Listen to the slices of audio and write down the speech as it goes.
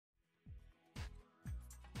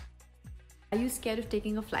Are you scared of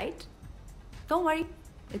taking a flight? Don't worry,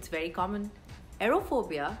 it's very common.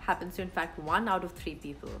 Aerophobia happens to, in fact, 1 out of 3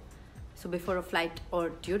 people. So before a flight or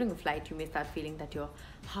during a flight, you may start feeling that your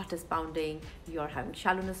heart is pounding, you're having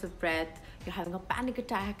shallowness of breath, you're having a panic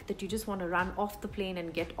attack, that you just want to run off the plane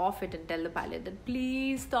and get off it and tell the pilot that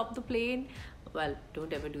please stop the plane. Well,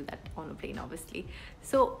 don't ever do that on a plane, obviously.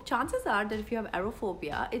 So chances are that if you have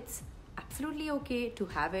aerophobia, it's absolutely okay to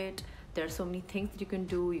have it. There are so many things that you can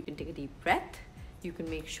do. You can take a deep breath. You can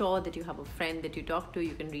make sure that you have a friend that you talk to.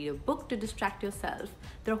 You can read a book to distract yourself.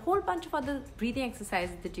 There are a whole bunch of other breathing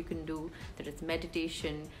exercises that you can do. There is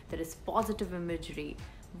meditation, there is positive imagery.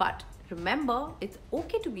 But remember, it's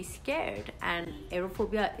okay to be scared, and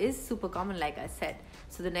aerophobia is super common, like I said.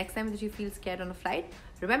 So the next time that you feel scared on a flight,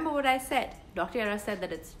 remember what I said. Dr. Yara said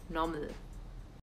that it's normal.